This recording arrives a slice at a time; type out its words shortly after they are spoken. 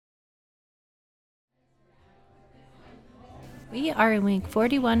We are in week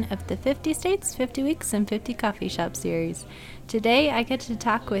 41 of the 50 States, 50 Weeks, and 50 Coffee Shop series. Today I get to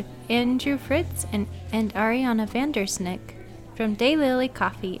talk with Andrew Fritz and Ariana Vandersnick from Daylily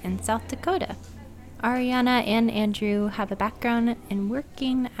Coffee in South Dakota. Ariana and Andrew have a background in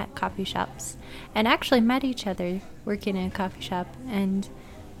working at coffee shops and actually met each other working in a coffee shop and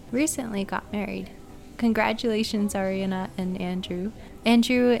recently got married. Congratulations, Ariana and Andrew.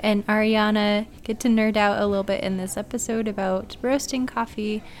 Andrew and Ariana get to nerd out a little bit in this episode about roasting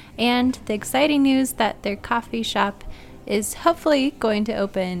coffee and the exciting news that their coffee shop is hopefully going to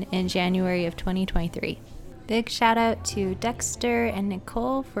open in January of 2023. Big shout out to Dexter and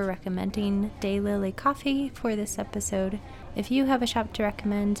Nicole for recommending Daylily Coffee for this episode. If you have a shop to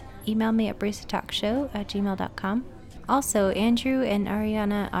recommend, email me at barista@gmail.com. Also, Andrew and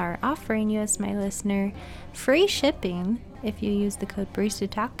Ariana are offering you as my listener free shipping if you use the code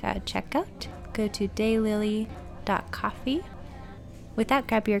BaristaTalk at checkout. Go to daylily.coffee. With that,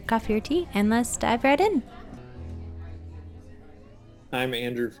 grab your coffee or tea and let's dive right in. I'm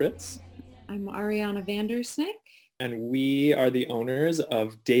Andrew Fritz. I'm Ariana Vandersnick. And we are the owners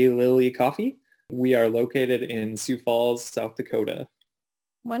of Daylily Coffee. We are located in Sioux Falls, South Dakota.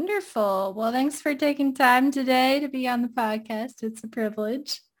 Wonderful. Well, thanks for taking time today to be on the podcast. It's a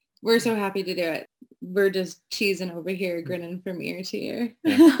privilege. We're so happy to do it. We're just cheesing over here, grinning from ear to ear.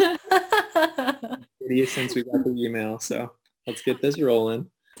 Yeah. Since we got the email, so let's get this rolling.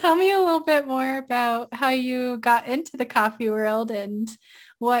 Tell me a little bit more about how you got into the coffee world and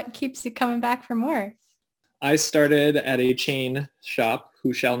what keeps you coming back for more. I started at a chain shop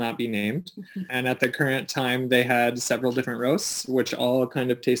who shall not be named. And at the current time, they had several different roasts, which all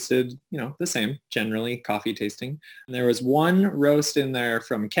kind of tasted, the same, generally coffee tasting. And there was one roast in there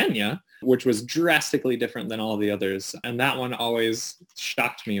from Kenya, which was drastically different than all the others. And that one always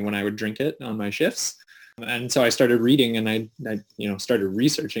shocked me when I would drink it on my shifts. And so I started reading and I started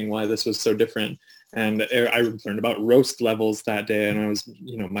researching why this was so different. And I learned about roast levels that day and I was,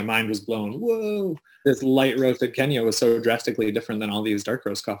 my mind was blown. Whoa, this light roasted Kenya was so drastically different than all these dark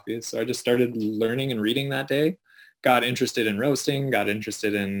roast coffees. So I just started learning and reading that day, got interested in roasting, got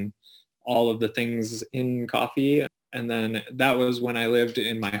interested in all of the things in coffee. And then that was when I lived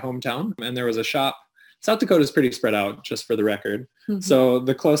in my hometown and there was a shop. South Dakota is pretty spread out, just for the record. Mm-hmm. So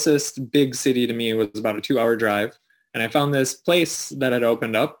the closest big city to me was about a 2-hour drive. And I found this place that had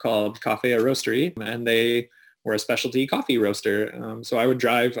opened up called Cafe a Roastery, and they were a specialty coffee roaster. So I would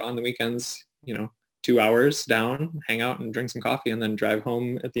drive on the weekends, 2 hours down, hang out and drink some coffee, and then drive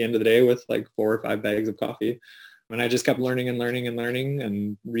home at the end of the day with like 4 or 5 bags of coffee. And I just kept learning and learning and learning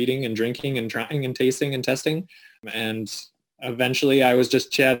and reading and drinking and trying and tasting and testing. And eventually I was just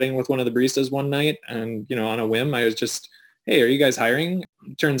chatting with one of the baristas one night and, on a whim, I was just, hey, are you guys hiring?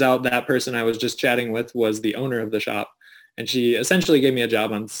 Turns out that person I was just chatting with was the owner of the shop. And she essentially gave me a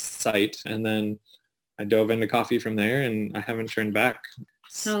job on site. And then I dove into coffee from there and I haven't turned back.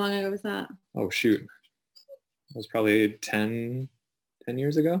 How long ago was that? Oh, shoot. It was probably 10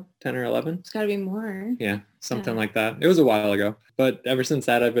 years ago, 10 or 11. It's got to be more. Yeah, something like that. It was a while ago. But ever since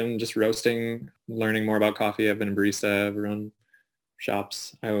that, I've been just roasting, learning more about coffee. I've been a barista. I've run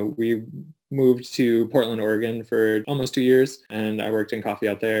shops. We moved to Portland, Oregon for almost 2 years, and I worked in coffee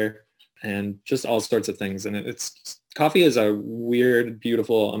out there and just all sorts of things. And coffee is a weird,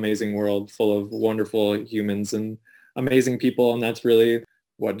 beautiful, amazing world full of wonderful humans and amazing people. And that's really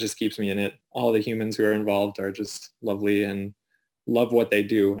what just keeps me in it. All the humans who are involved are just lovely and love what they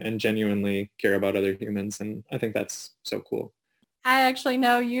do and genuinely care about other humans. And I think that's so cool. I actually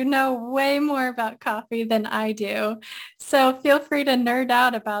know you know way more about coffee than I do. So feel free to nerd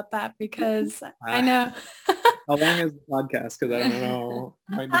out about that because I know. How long is the podcast? Because I don't know.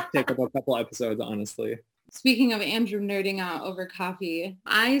 Might take up a couple episodes, honestly. Speaking of Andrew nerding out over coffee,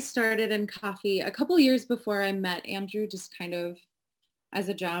 I started in coffee a couple years before I met Andrew, just kind of as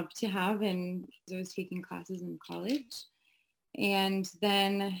a job to have. And I was taking classes in college. And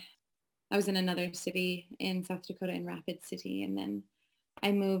then I was in another city in South Dakota, in Rapid City. And then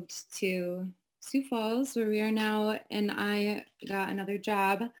I moved to Sioux Falls, where we are now. And I got another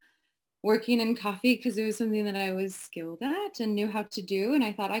job working in coffee because it was something that I was skilled at and knew how to do. And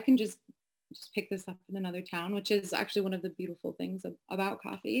I thought I can just pick this up in another town, which is actually one of the beautiful things about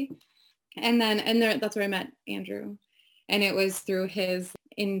coffee. And that's where I met Andrew. And it was through his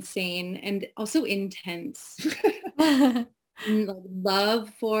insane and also intense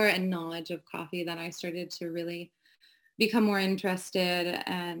love for and knowledge of coffee that I started to really become more interested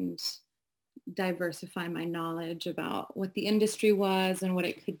and diversify my knowledge about what the industry was and what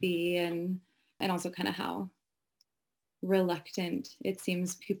it could be and also kind of how reluctant it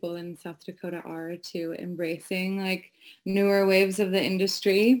seems people in South Dakota are to embracing like newer waves of the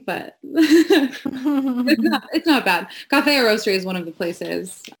industry, but it's not bad. Cafe or Roastery is one of the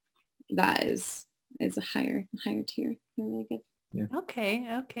places that is a higher tier. They're really good. Yeah.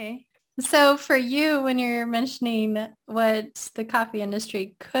 Okay. So for you, when you're mentioning what the coffee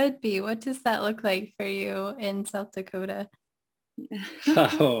industry could be, what does that look like for you in South Dakota?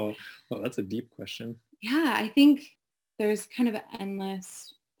 Oh, well, that's a deep question. Yeah, I think there's kind of an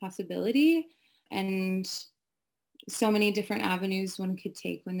endless possibility and so many different avenues one could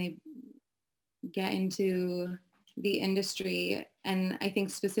take when they get into the industry. And I think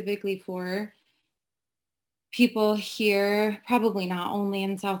specifically for people here, probably not only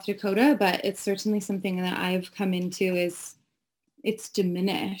in South Dakota, but it's certainly something that I've come into is it's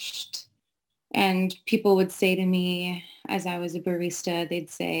diminished. And people would say to me as I was a barista, they'd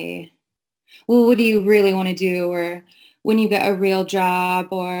say, well, what do you really want to do? Or when you get a real job,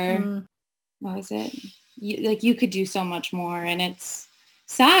 or what was it? You could do so much more. And it's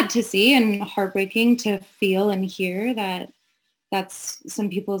sad to see and heartbreaking to feel and hear that that's some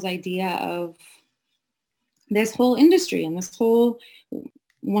people's idea of this whole industry and this whole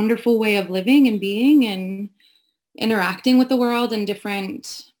wonderful way of living and being and interacting with the world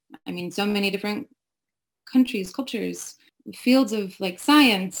in so many different countries, cultures, fields of like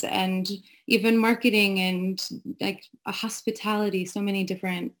science and even marketing and like a hospitality, so many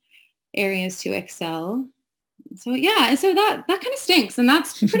different areas to excel. So yeah, so that kind of stinks. And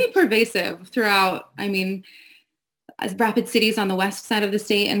that's pretty pervasive throughout, as Rapid City's on the west side of the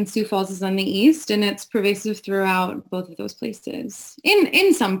state and Sioux Falls is on the east, and it's pervasive throughout both of those places.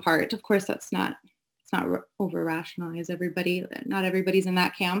 In some part, of course, it's not over rationalize everybody. Not everybody's in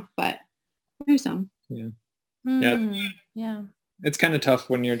that camp, but there's some. Yeah. Yeah. It's kind of tough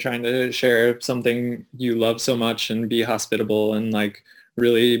when you're trying to share something you love so much and be hospitable and like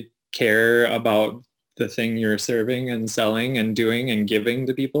really care about the thing you're serving and selling and doing and giving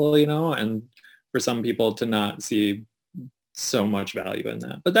to people, and for some people to not see so much value in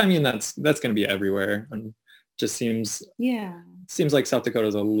that. But that's going to be everywhere, and just seems like South Dakota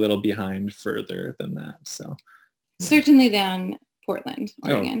is a little behind further than that. So certainly than Portland,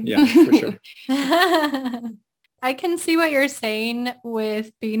 Oregon. Oh, yeah, for sure. I can see what you're saying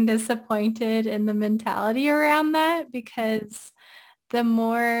with being disappointed in the mentality around that, because the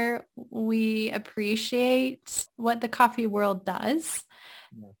more we appreciate what the coffee world does,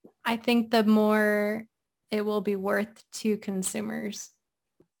 I think the more it will be worth to consumers.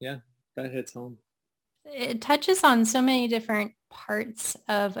 Yeah, that hits home. It touches on so many different parts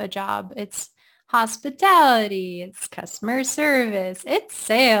of a job. It's hospitality, it's customer service, it's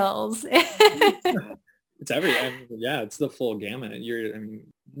sales. It's it's the full gamut.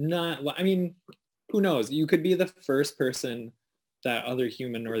 Who knows? You could be the first person that other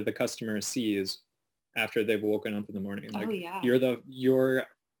human or the customer sees after they've woken up in the morning. Like, you're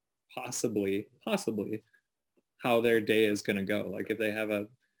possibly how their day is going to go. Like if they have a,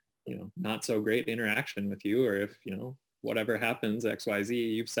 not so great interaction with you, or if, whatever happens, XYZ,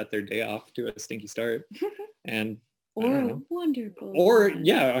 you've set their day off to a stinky start. And wonderful. Or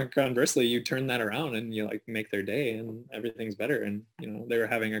conversely, you turn that around and you like make their day and everything's better. And, they were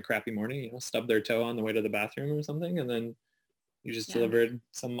having a crappy morning, stubbed their toe on the way to the bathroom or something. And then you just delivered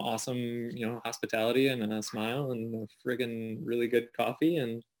some awesome, hospitality and a smile and a friggin' really good coffee.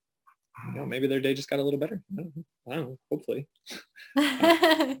 And, maybe their day just got a little better. I don't know, hopefully.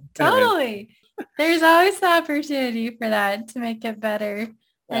 Totally. There's always the opportunity for that to make it better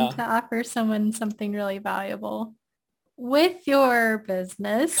and to offer someone something really valuable. With your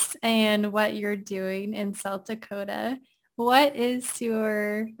business and what you're doing in South Dakota, what is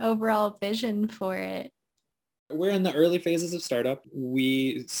your overall vision for it? We're in the early phases of startup.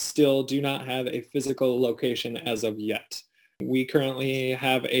 We still do not have a physical location as of yet. We currently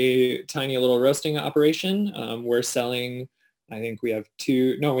have a tiny little roasting operation. We're selling, I think we have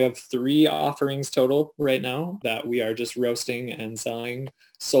 3 offerings total right now that we are just roasting and selling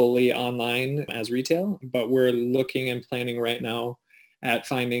solely online as retail. But we're looking and planning right now at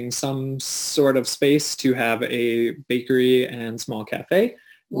finding some sort of space to have a bakery and small cafe.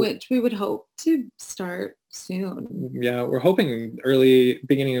 Which we would hope to start soon. Yeah, we're hoping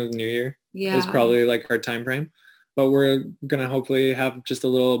beginning of the new year is probably like our time frame. But we're going to hopefully have just a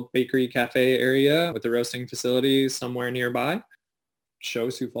little bakery cafe area with a roasting facility somewhere nearby. Show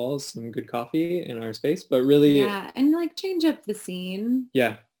Sioux Falls some good coffee in our space, but really... Yeah, and like change up the scene.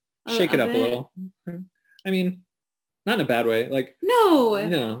 Yeah, shake it up a little. Not in a bad way. Like, No,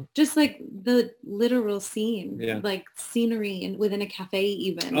 no. just like the literal scene, Yeah. like scenery and within a cafe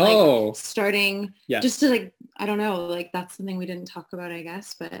even. Oh. Like starting Yes. just to like, I don't know, like that's something we didn't talk about, I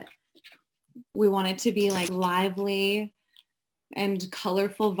guess, but we want it to be like lively and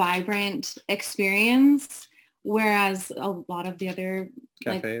colorful, vibrant experience. Whereas a lot of the other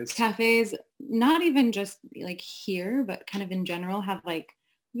cafes, not even just like here, but kind of in general, have like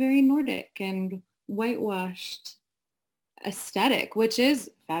very Nordic and whitewashed aesthetic, which is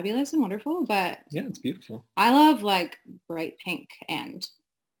fabulous and wonderful. But yeah, it's beautiful. I love like bright pink and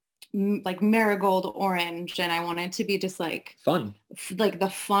like marigold orange, and I want it to be just like fun, like the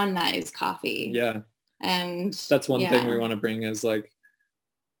fun that is coffee. Yeah. And that's one thing we want to bring is like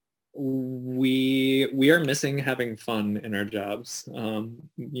we are missing having fun in our jobs.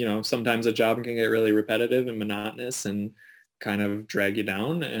 You know, sometimes a job can get really repetitive and monotonous and kind of drag you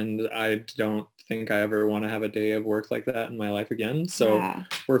down, and I don't think I ever want to have a day of work like that in my life again. So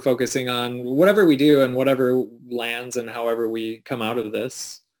we're focusing on whatever we do and whatever lands and however we come out of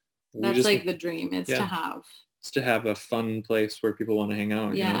this. That's like the dream is to have a fun place where people want to hang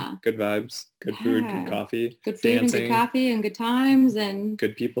out. You know? Good vibes, good food, good coffee, good food dancing, and good coffee and good times and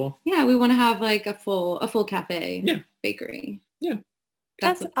good people. Yeah, we want to have like a full cafe bakery. Yeah.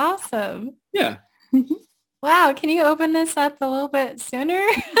 That's awesome. Yeah. Wow, can you open this up a little bit sooner?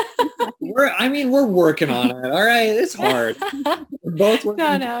 We're working on it. All right, it's hard. We're both working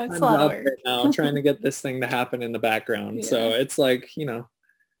it's a lot of work right now, trying to get this thing to happen in the background. So it's like, you know,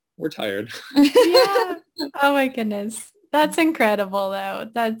 we're tired. Yeah. Oh my goodness. That's incredible though.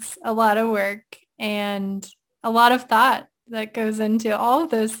 That's a lot of work and a lot of thought that goes into all of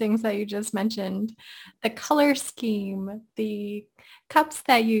those things that you just mentioned. The color scheme, the cups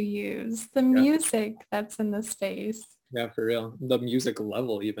that you use, the music that's in the space. Yeah, for real. The music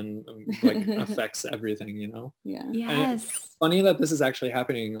level even like affects everything, you know? Yeah. Yes. It's funny that this is actually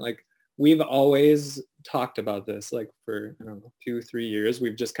happening. Like we've always talked about this like for, I don't know, 2-3 years.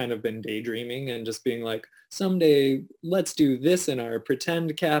 We've just kind of been daydreaming and just being like, someday let's do this in our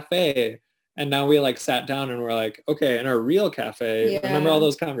pretend cafe. And now we like sat down and we're like, okay, in our real cafe, remember all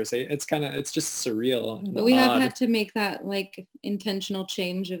those conversations? It's just surreal. But we have had to make that like intentional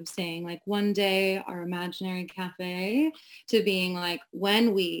change of saying like one day our imaginary cafe to being like,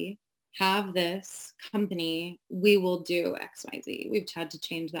 when we have this company, we will do XYZ. We've had to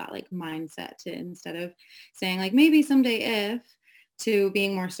change that like mindset to instead of saying like maybe someday if, to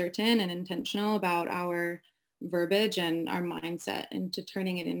being more certain and intentional about our verbiage and our mindset into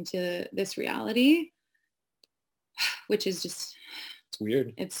turning it into this reality, which is just, it's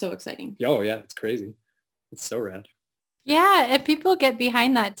weird. It's so exciting. Oh yeah, it's crazy. It's so rad. Yeah, and people get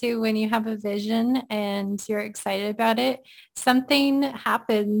behind that too. When you have a vision and you're excited about it, something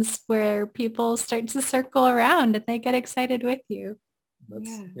happens where people start to circle around and they get excited with you.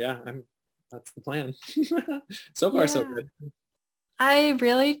 That's the plan. So far, so good. I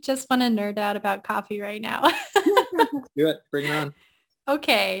really just want to nerd out about coffee right now. Do it. Bring it on.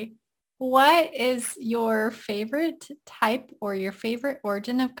 Okay. What is your favorite type or your favorite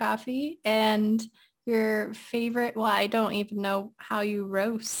origin of coffee and your favorite, well, I don't even know how you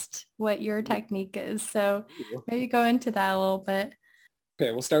roast, what your technique is. So maybe go into that a little bit.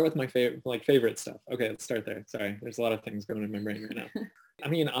 Okay, we'll start with my favorite stuff. Okay, let's start there. Sorry, there's a lot of things going in my brain right now. I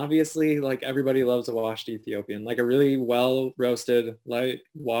mean, obviously, like everybody loves a washed Ethiopian, like a really well roasted, light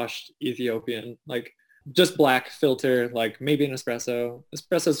washed Ethiopian, like just black filter, like maybe an espresso.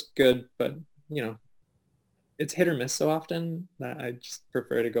 Espresso's good, but you know, it's hit or miss so often that I just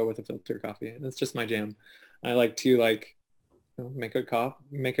prefer to go with a filter coffee. And it's just my jam. I like to make a cup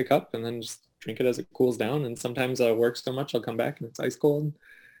and then just drink it as it cools down. And sometimes it works so much, I'll come back and it's ice cold.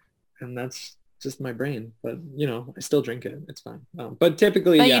 And that's just my brain. But, you know, I still drink it. It's fine. But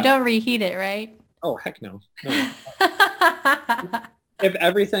typically, you don't reheat it, right? Oh, heck no. If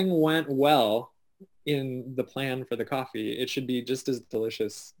everything went well in the plan for the coffee, it should be just as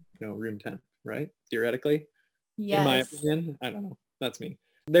delicious, you know, room temp, right? Theoretically. Yes. In my opinion, I don't know. That's me.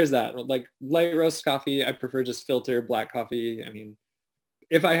 There's that. Like light roast coffee, I prefer just filter black coffee. I mean,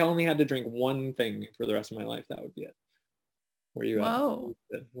 if I only had to drink one thing for the rest of my life, that would be it. Where you Whoa.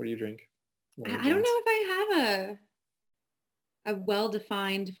 What do you drink? I don't know if I have a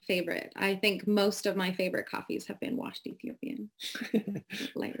well-defined favorite. I think most of my favorite coffees have been washed Ethiopian,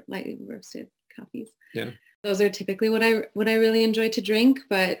 lightly roasted coffees. Yeah. Those are typically what I really enjoy to drink,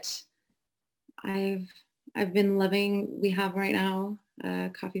 but I've been loving, we have right now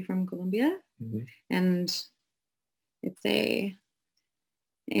coffee from Colombia, and it's a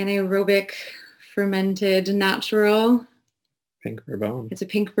anaerobic fermented natural. Pink Bourbon. It's a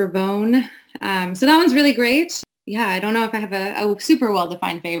pink Bourbon. So that one's really great. Yeah, I don't know if I have a super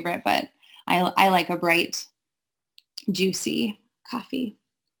well-defined favorite, but I like a bright, juicy coffee.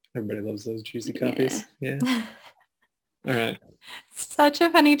 Everybody loves those juicy Yeah. coffees. Yeah. All right. Such a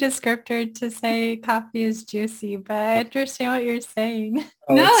funny descriptor to say coffee is juicy, but I understand what you're saying.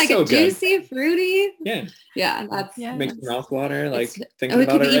 Oh, No, it's like so a good. juicy, fruity. Yeah. Yeah, that's Yeah. Makes your mouth water. Like thinking it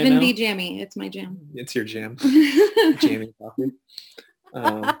about could it right even now. be jammy. It's my jam. It's your jam. Jammy coffee.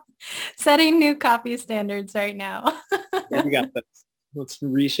 Setting new coffee standards right now. Yeah, we got this. Let's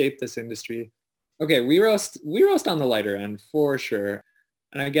reshape this industry. Okay, we roast on the lighter end for sure.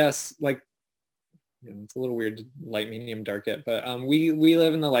 And I guess like it's a little weird to light, medium, dark it, but we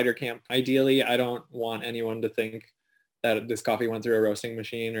live in the lighter camp. Ideally, I don't want anyone to think that this coffee went through a roasting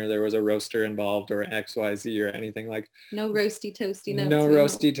machine or there was a roaster involved or XYZ or anything like. No roasty toasty notes. No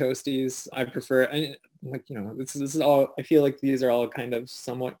roasty toasties. I prefer, this is all, I feel like these are all kind of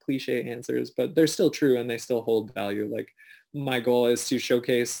somewhat cliche answers, but they're still true and they still hold value. Like my goal is to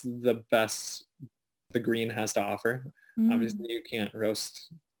showcase the best the green has to offer. Obviously you can't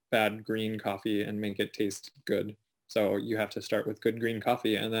roast bad green coffee and make it taste good. So you have to start with good green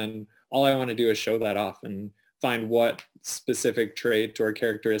coffee. And then all I want to do is show that off and find what specific trait or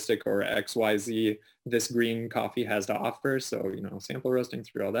characteristic or XYZ this green coffee has to offer. So, sample roasting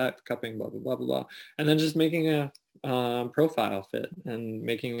through all that, cupping, blah, blah, blah, blah, blah. And then just making a profile fit and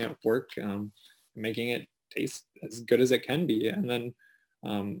making it work, making it taste as good as it can be. And then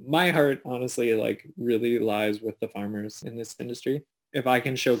my heart honestly like really lies with the farmers in this industry. If I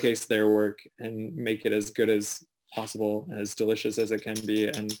can showcase their work and make it as good as possible, as delicious as it can be,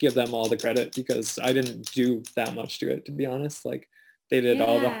 and give them all the credit, because I didn't do that much to it, to be honest. Like they did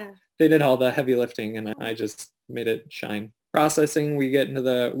all the heavy lifting and I just made it shine. Processing, we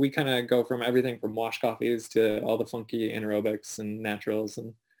kind of go from everything from wash coffees to all the funky anaerobics and naturals,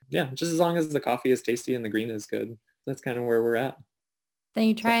 and yeah, just as long as the coffee is tasty and the green is good, that's kind of where we're at. Then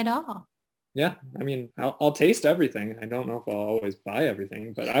you try it all. Yeah, I mean, I'll taste everything. I don't know if I'll always buy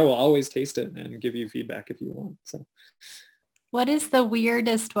everything, but I will always taste it and give you feedback if you want. So, what is the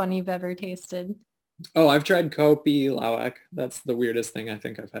weirdest one you've ever tasted? Oh, I've tried Kopi Lawak. That's the weirdest thing I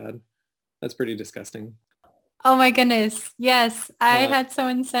think I've had. That's pretty disgusting. Oh my goodness. Yes, I had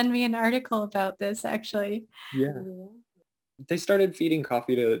someone send me an article about this actually. Yeah. They started feeding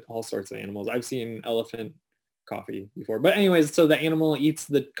coffee to all sorts of animals. I've seen elephant coffee before. But anyways, so the animal eats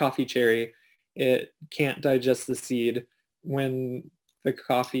the coffee cherry. It can't digest the seed. When the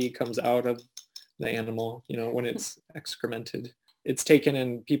coffee comes out of the animal, when it's excremented, it's taken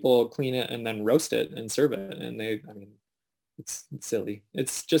and people clean it and then roast it and serve it. And it's silly.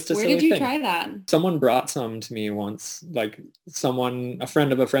 It's just a silly thing. Where did you try that? Someone brought some to me once, like a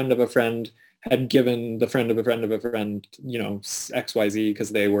friend of a friend of a friend had given the friend of a friend of a friend, XYZ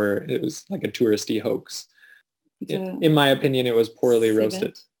because it was like a touristy hoax. In my opinion, it was poorly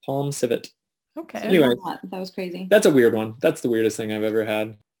roasted. Palm civet. Okay. Anyway, that was crazy. That's a weird one. That's the weirdest thing I've ever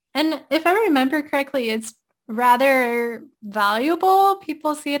had. And if I remember correctly, it's rather valuable.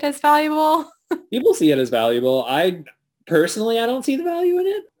 People see it as valuable. People see it as valuable. Personally, I don't see the value in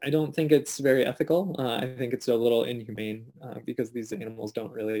it. I don't think it's very ethical. I think it's a little inhumane because these animals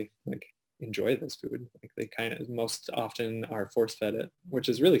don't really enjoy this food. Like they kind of most often are force fed it, which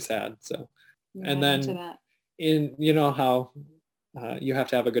is really sad. So, and then how you have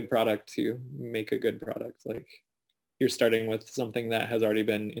to have a good product to make a good product. Like you're starting with something that has already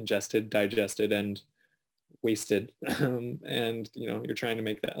been ingested, digested, and wasted, and you're trying to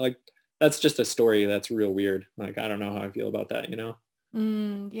make that that's just a story that's real weird. Like I don't know how I feel about that.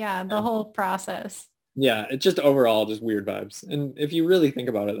 Yeah, the whole process. Yeah, it's just overall just weird vibes. And if you really think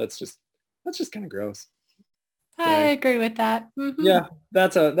about it, that's just kind of gross. I agree with that. Mm-hmm. Yeah,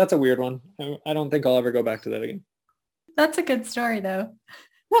 that's a weird one. I don't think I'll ever go back to that again. That's a good story though.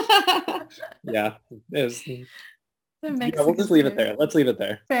 Yeah, it is. We'll just leave it there. Let's leave it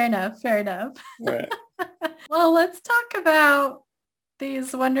there. Fair enough. All right. Well, let's talk about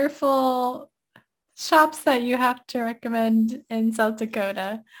these wonderful shops that you have to recommend in South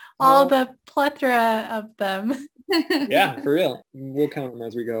Dakota. All the plethora of them. Yeah, for real. We'll count them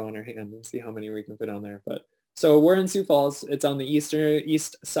as we go on our hand and see how many we can fit on there. But so we're in Sioux Falls. It's on the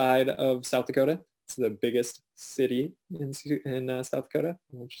east side of South Dakota. It's the biggest city in South Dakota,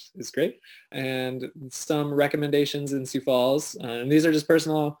 which is great. And some recommendations in Sioux Falls. And these are just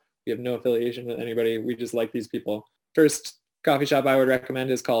personal. We have no affiliation with anybody. We just like these people. First coffee shop I would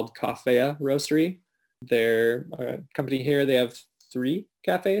recommend is called Coffea Roastery. They're a company here. They have 3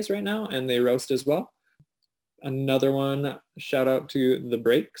 cafes right now, and they roast as well. Another one, shout out to The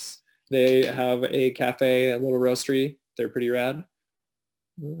Breaks. They have a cafe, a little roastery. They're pretty rad.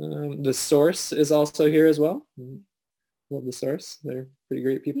 The Source is also here as well. Love the Source. They're pretty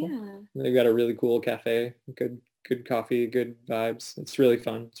great people. Yeah. They've got a really cool cafe, good coffee, good vibes. It's really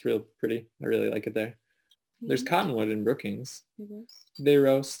fun. It's real pretty. I really like it there. There's Cottonwood in Brookings. They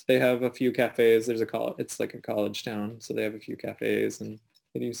roast. They have a few cafes. It's like a college town, so they have a few cafes and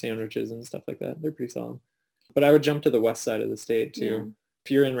they do sandwiches and stuff like that. They're pretty solid. But I would jump to the west side of the state too. Yeah.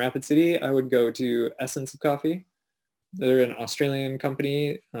 If you're in Rapid City, I would go to Essence of Coffee. They're an Australian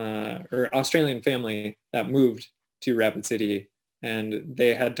company or Australian family that moved to Rapid City, and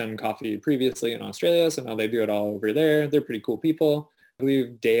they had done coffee previously in Australia, so now they do it all over there. They're pretty cool people. I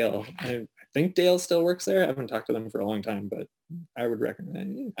believe Dale, I think Dale still works there. I haven't talked to them for a long time, but I would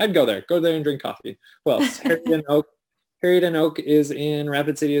recommend, I'd go there and drink coffee. Well, Harriet and Oak is in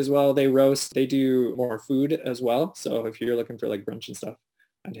Rapid City as well. They roast, they do more food as well. So if you're looking for like brunch and stuff,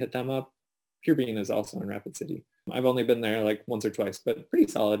 I'd hit them up. Pure Bean is also in Rapid City. I've only been there like once or twice, but pretty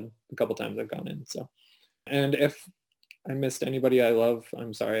solid a couple times I've gone in. So, and if I missed anybody I love,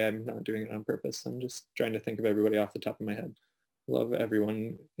 I'm sorry, I'm not doing it on purpose. I'm just trying to think of everybody off the top of my head. Love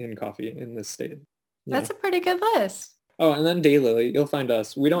everyone in coffee in this state. Yeah. That's a pretty good list. Oh, and then Daylily, you'll find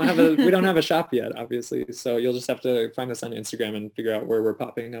us. We don't have a shop yet, obviously. So you'll just have to find us on Instagram and figure out where we're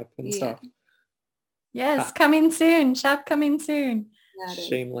popping up and stuff. Yes, coming soon. Shop coming soon.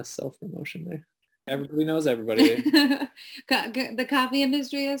 Shameless self-promotion there. Everybody knows everybody. The coffee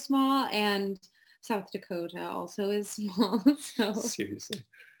industry is small, and South Dakota also is small. So seriously.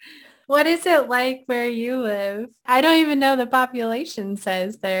 What is it like where you live? I don't even know the population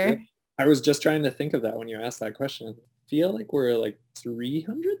says there. I was just trying to think of that when you asked that question. I feel like we're like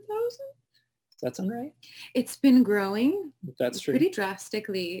 300,000? Does that sound right? It's been growing. That's true. Pretty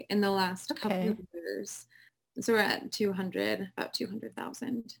drastically in the last couple of years. So we're at about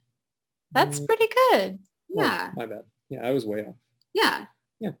 200,000. That's pretty good. Yeah. Oh, my bad. Yeah, I was way off. Yeah.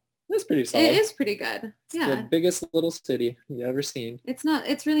 Yeah, that's pretty solid. It is pretty good. Yeah. It's the biggest little city you've ever seen.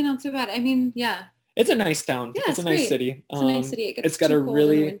 It's really not so bad. I mean, yeah. It's a nice town. Yeah, it's a nice city. It's a nice city. It's got a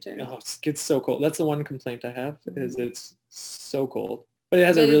really, it gets so cold. That's the one complaint I have is it's so cold. But it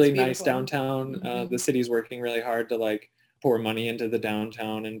has a really nice downtown. The city's working really hard to like pour money into the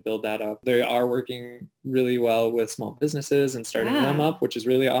downtown and build that up. They are working really well with small businesses and starting them up, which is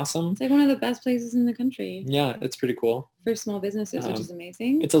really awesome. It's like one of the best places in the country. Yeah, it's pretty cool. For small businesses, which is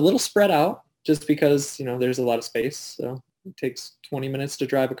amazing. It's a little spread out just because, there's a lot of space. So it takes 20 minutes to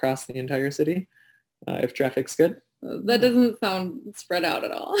drive across the entire city if traffic's good. That doesn't sound spread out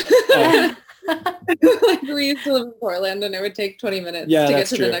at all. Like we used to live in Portland and it would take 20 minutes to get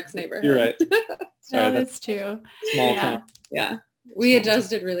to the next neighborhood. You're right. Sorry, that's true. Small town. Yeah. We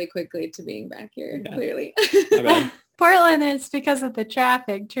adjusted really quickly to being back here, clearly. Portland is because of the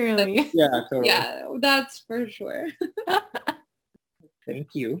traffic, truly. Yeah, totally. Yeah, that's for sure. Thank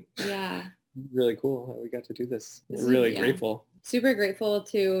you. Yeah. Really cool that we got to do this. We're really grateful. Super grateful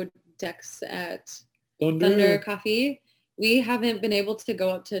to Dex at Thunder Coffee. We haven't been able to go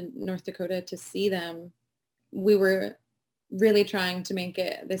up to North Dakota to see them. We were really trying to make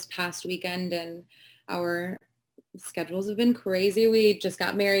it this past weekend, and our schedules have been crazy. We just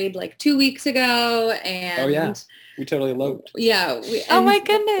got married like 2 weeks ago, and we totally eloped. Yeah. Oh my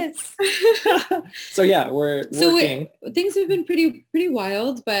goodness. So yeah, we're working. Things have been pretty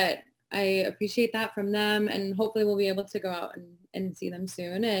wild, but I appreciate that from them, and hopefully we'll be able to go out and see them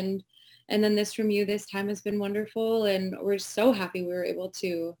soon. And then this from you this time has been wonderful, and we're so happy we were able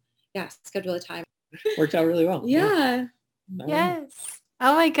to schedule a time. Worked out really well. Yeah. Yes.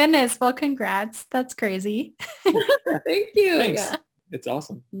 Oh my goodness. Well, congrats. That's crazy. Thank you. Thanks. Yeah. It's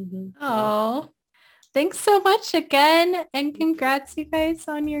awesome. Oh, thanks so much again. And congrats, you guys,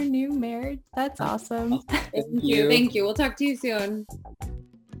 on your new marriage. That's awesome. Thank you. We'll talk to you soon.